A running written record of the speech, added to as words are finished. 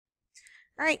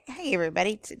All right, hey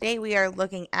everybody. Today we are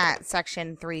looking at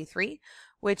section 3.3,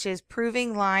 which is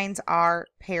proving lines are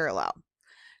parallel.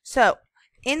 So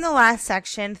in the last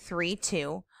section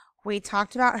 3.2, we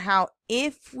talked about how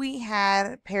if we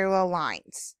had parallel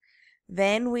lines,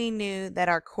 then we knew that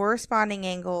our corresponding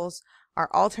angles, our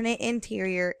alternate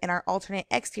interior and our alternate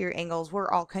exterior angles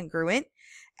were all congruent,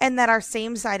 and that our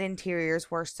same side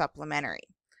interiors were supplementary.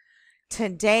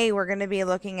 Today, we're going to be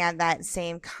looking at that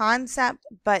same concept,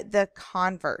 but the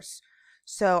converse.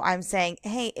 So I'm saying,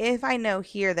 hey, if I know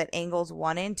here that angles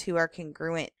 1 and 2 are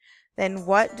congruent, then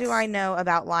what do I know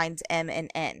about lines M and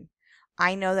N?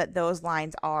 I know that those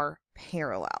lines are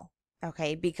parallel,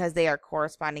 okay, because they are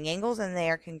corresponding angles and they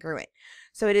are congruent.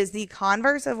 So it is the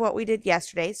converse of what we did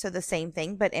yesterday, so the same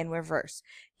thing, but in reverse.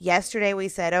 Yesterday we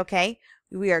said, okay,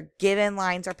 we are given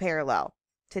lines are parallel.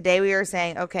 Today we are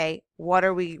saying, okay, what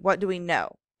do we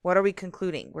know? What are we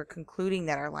concluding? We're concluding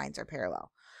that our lines are parallel.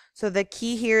 So the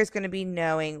key here is going to be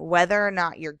knowing whether or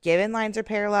not your given lines are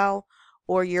parallel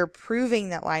or you're proving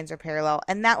that lines are parallel,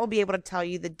 and that will be able to tell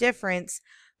you the difference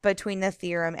between the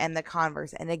theorem and the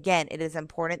converse. And again, it is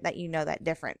important that you know that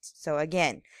difference. So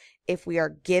again, if we are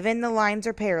given the lines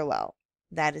are parallel,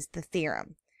 that is the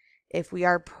theorem. If we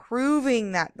are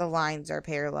proving that the lines are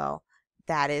parallel,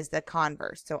 that is the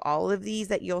converse. So all of these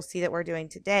that you'll see that we're doing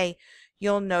today,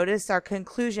 you'll notice our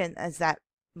conclusion is that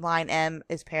line M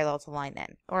is parallel to line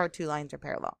N, or our two lines are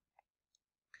parallel.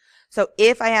 So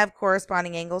if I have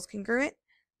corresponding angles congruent,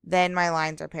 then my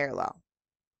lines are parallel.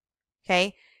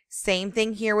 Okay, same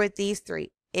thing here with these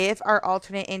three. If our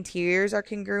alternate interiors are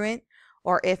congruent,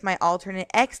 or if my alternate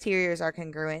exteriors are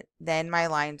congruent, then my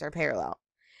lines are parallel.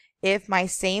 If my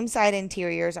same side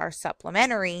interiors are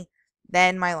supplementary,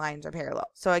 then my lines are parallel.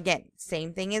 So again,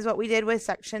 same thing as what we did with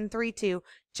section 3.2,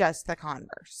 just the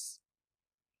converse.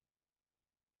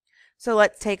 So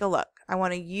let's take a look. I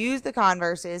want to use the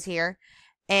converses here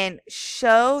and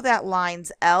show that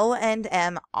lines L and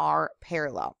M are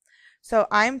parallel. So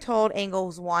I'm told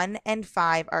angles 1 and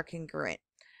 5 are congruent.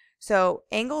 So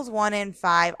angles 1 and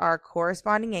 5 are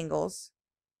corresponding angles.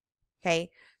 Okay,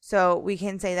 so we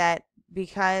can say that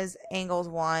because angles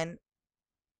 1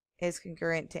 is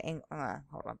congruent to angle,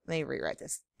 hold on, let me rewrite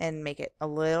this and make it a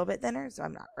little bit thinner so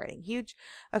I'm not writing huge.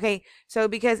 Okay, so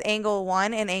because angle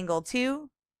 1 and angle 2,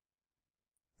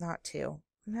 not 2,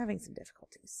 I'm having some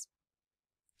difficulties.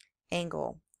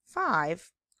 Angle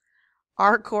 5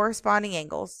 are corresponding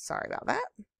angles, sorry about that.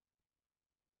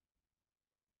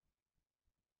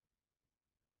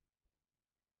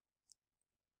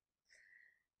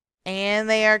 And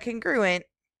they are congruent.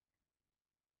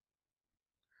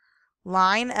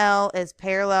 Line L is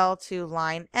parallel to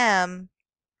line M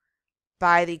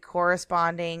by the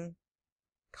corresponding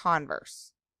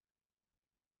converse.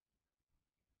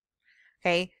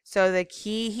 Okay, so the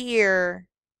key here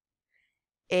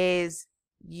is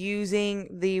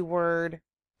using the word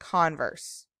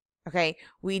converse. Okay,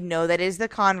 we know that is the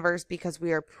converse because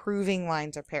we are proving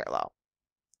lines are parallel.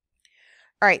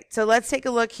 All right, so let's take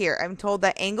a look here. I'm told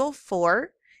that angle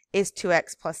 4 is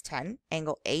 2x plus 10,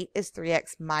 angle 8 is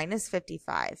 3x minus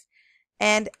 55,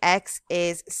 and x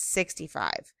is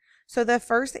 65. So the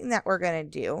first thing that we're going to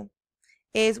do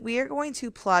is we are going to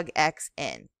plug x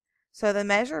in. So the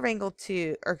measure of angle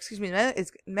 2, or excuse me,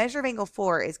 measure of angle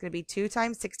 4 is going to be 2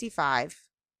 times 65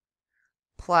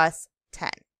 plus 10.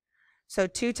 So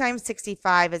 2 times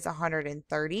 65 is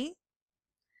 130.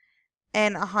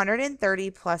 And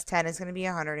 130 plus 10 is going to be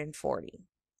 140.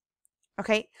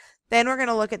 Okay, then we're going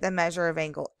to look at the measure of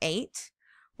angle 8.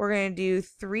 We're going to do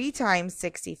 3 times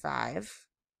 65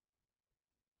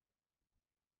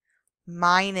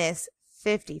 minus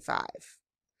 55.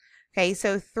 Okay,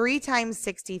 so 3 times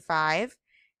 65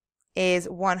 is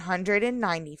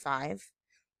 195.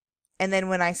 And then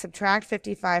when I subtract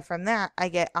 55 from that, I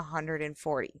get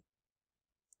 140.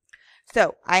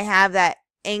 So I have that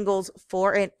angles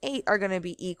 4 and 8 are going to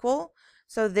be equal.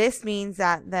 So this means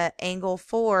that the angle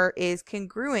 4 is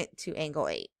congruent to angle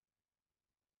 8.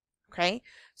 Okay,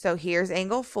 so here's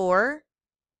angle 4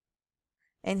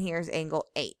 and here's angle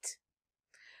 8.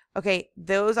 Okay,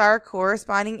 those are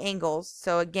corresponding angles.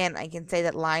 So again, I can say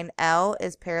that line L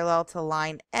is parallel to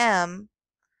line M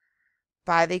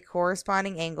by the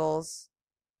corresponding angles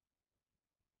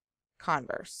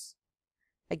converse.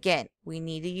 Again, we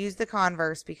need to use the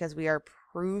converse because we are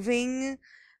proving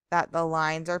that the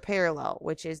lines are parallel,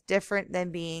 which is different than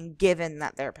being given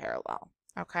that they're parallel.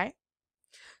 Okay?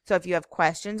 So if you have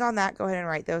questions on that, go ahead and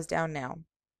write those down now.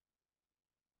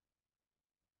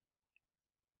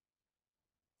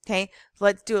 Okay,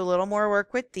 let's do a little more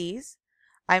work with these.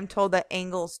 I'm told that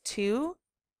angles 2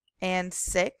 and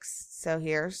 6, so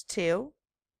here's 2,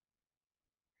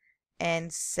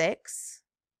 and 6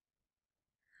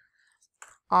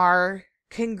 are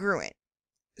congruent.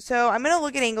 So I'm going to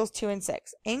look at angles 2 and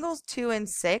 6. Angles 2 and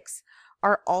 6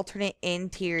 are alternate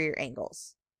interior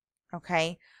angles.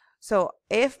 Okay, so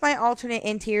if my alternate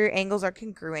interior angles are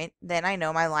congruent, then I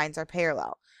know my lines are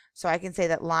parallel. So I can say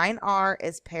that line R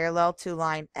is parallel to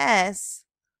line S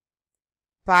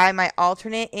by my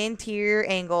alternate interior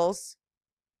angles,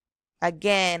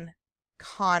 again,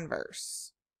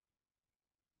 converse.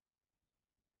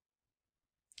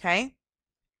 Okay,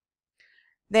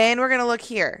 then we're going to look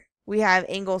here. We have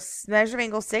measure of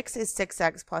angle 6 is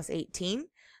 6x plus 18.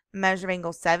 Measure of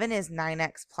angle 7 is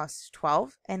 9x plus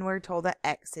 12. And we're told that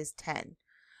x is 10.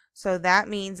 So that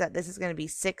means that this is going to be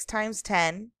 6 times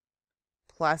 10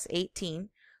 plus 18.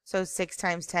 So 6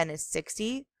 times 10 is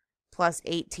 60 plus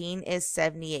 18 is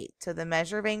 78. So the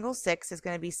measure of angle 6 is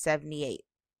going to be 78.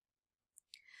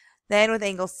 Then with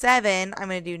angle 7, I'm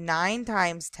going to do 9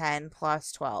 times 10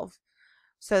 plus 12.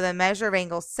 So the measure of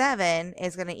angle 7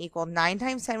 is going to equal 9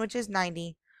 times 10, which is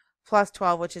 90, plus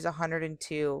 12, which is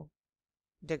 102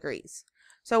 degrees.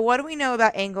 So what do we know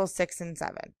about angles 6 and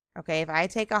 7? Okay, if I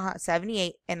take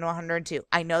 78 and 102,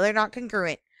 I know they're not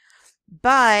congruent,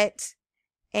 but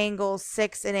angle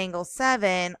 6 and angle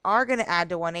 7 are going to add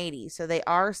to 180, so they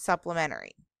are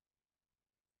supplementary.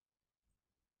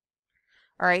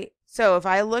 All right, so if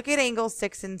I look at angles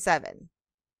 6 and 7,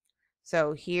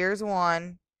 so here's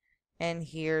one and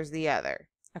here's the other.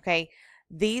 Okay,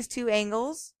 these two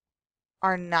angles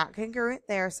are not congruent,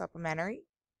 they are supplementary,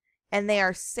 and they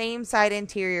are same side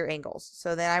interior angles.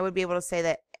 So then I would be able to say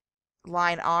that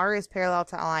line R is parallel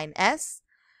to line S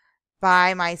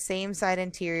by my same side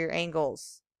interior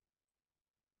angles.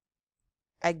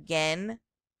 Again,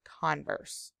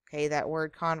 converse. Okay, that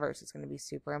word converse is going to be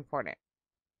super important.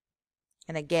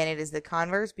 And again, it is the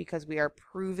converse because we are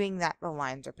proving that the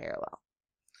lines are parallel.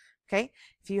 Okay,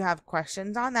 if you have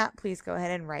questions on that, please go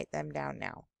ahead and write them down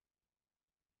now.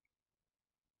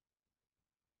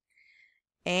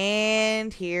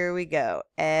 And here we go.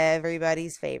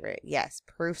 Everybody's favorite. Yes,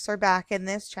 proofs are back in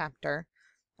this chapter.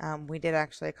 We did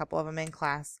actually a couple of them in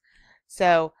class.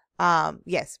 So,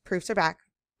 yes, proofs are back.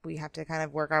 We have to kind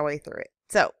of work our way through it.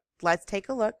 So, let's take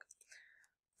a look.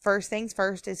 First things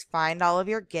first is find all of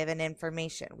your given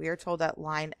information. We are told that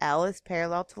line L is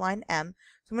parallel to line M.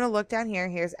 So I'm going to look down here.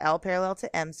 Here's L parallel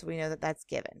to M, so we know that that's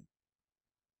given.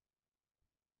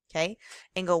 Okay,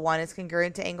 angle 1 is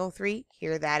congruent to angle 3.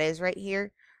 Here that is right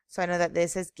here. So I know that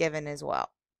this is given as well.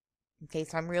 Okay,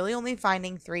 so I'm really only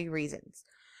finding 3 reasons.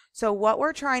 So what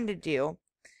we're trying to do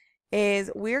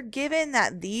is we're given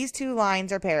that these two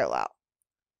lines are parallel.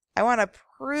 I want to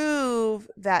prove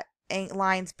that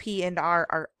lines P and R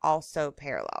are also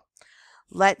parallel.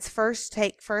 Let's first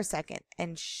take for a second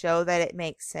and show that it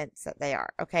makes sense that they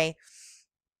are, okay?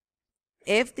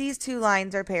 If these two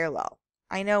lines are parallel,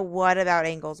 I know what about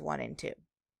angles 1 and 2.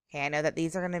 Okay, I know that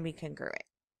these are going to be congruent.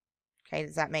 Okay,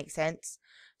 does that make sense?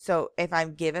 So if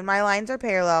I'm given my lines are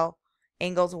parallel,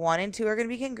 angles 1 and 2 are going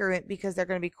to be congruent because they're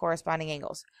going to be corresponding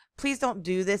angles. Please don't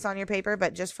do this on your paper,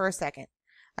 but just for a second.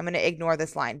 I'm going to ignore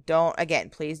this line.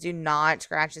 Please do not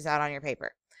scratch this out on your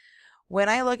paper. When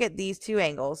I look at these two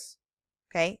angles,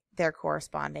 okay, they're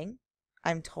corresponding.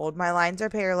 I'm told my lines are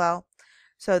parallel.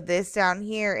 So this down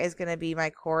here is going to be my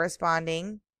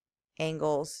corresponding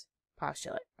angles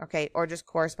postulate, okay, or just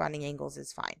corresponding angles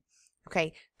is fine.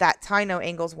 Okay, that's how I know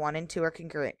angles 1 and 2 are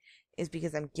congruent, is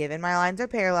because I'm given my lines are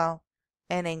parallel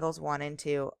and angles 1 and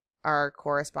 2 are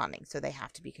corresponding, so they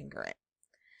have to be congruent.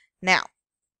 Now,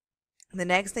 the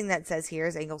next thing that says here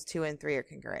is angles 2 and 3 are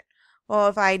congruent. Well,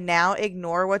 if I now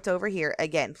ignore what's over here,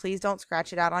 again, please don't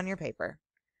scratch it out on your paper.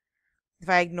 If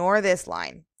I ignore this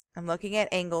line, I'm looking at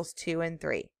angles 2 and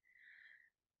 3.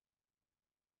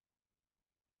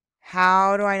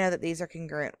 How do I know that these are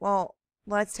congruent? Well,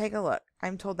 let's take a look.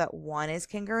 I'm told that 1 is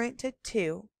congruent to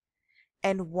 2,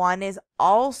 and 1 is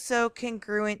also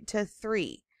congruent to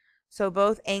 3. So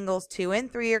both angles 2 and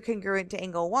 3 are congruent to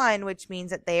angle 1, which means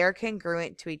that they are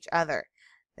congruent to each other.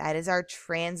 That is our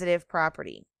transitive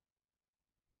property.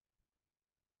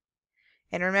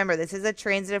 And remember, this is a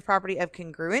transitive property of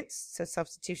congruence, so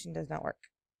substitution does not work.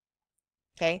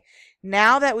 Okay,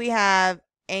 now that we have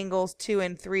angles 2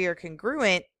 and 3 are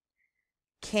congruent,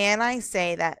 can I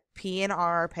say that P and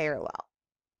R are parallel?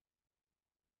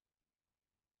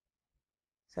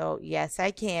 So yes,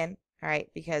 I can. All right,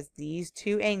 because these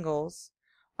two angles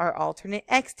are alternate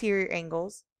exterior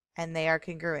angles and they are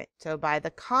congruent. So by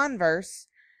the converse,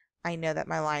 I know that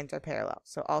my lines are parallel.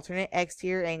 So alternate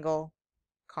exterior angle,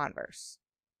 converse.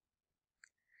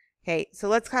 Okay, so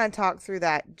let's kind of talk through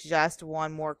that just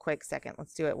one more quick second.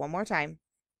 Let's do it one more time.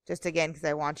 Just again, because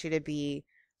I want you to be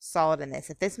solid in this.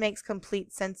 If this makes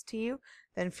complete sense to you,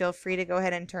 then feel free to go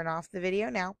ahead and turn off the video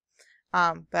now.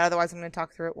 But otherwise, I'm going to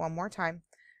talk through it one more time.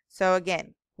 So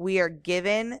again, we are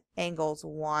given angles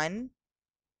 1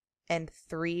 and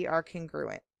 3 are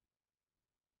congruent.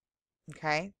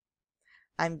 Okay?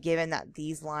 I'm given that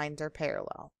these lines are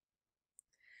parallel.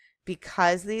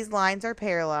 Because these lines are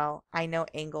parallel, I know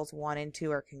angles 1 and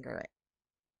 2 are congruent.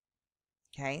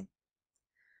 Okay?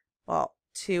 Well,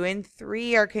 2 and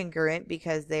 3 are congruent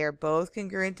because they are both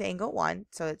congruent to angle 1,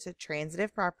 so it's a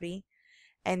transitive property.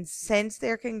 And since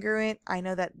they're congruent, I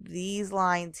know that these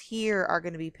lines here are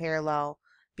going to be parallel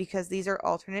because these are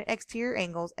alternate exterior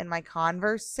angles, and my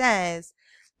converse says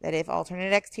that if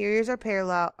alternate exteriors are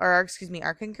parallel, or excuse me,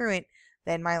 are congruent,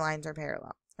 then my lines are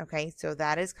parallel. Okay, so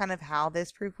that is kind of how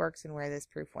this proof works and where this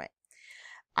proof went.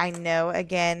 I know,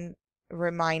 again,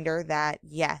 reminder that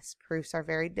yes, proofs are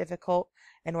very difficult,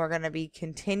 and we're going to be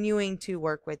continuing to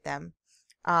work with them.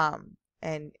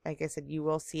 And like I said, you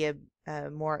will see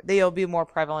they'll be more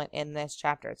prevalent in this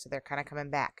chapter, so they're kind of coming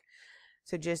back.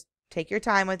 So just take your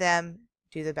time with them,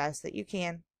 do the best that you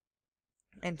can,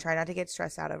 and try not to get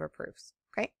stressed out over proofs.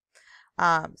 Okay?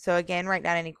 So again, write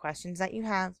down any questions that you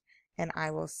have, and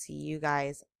I will see you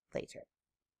guys later.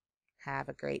 Have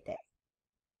a great day.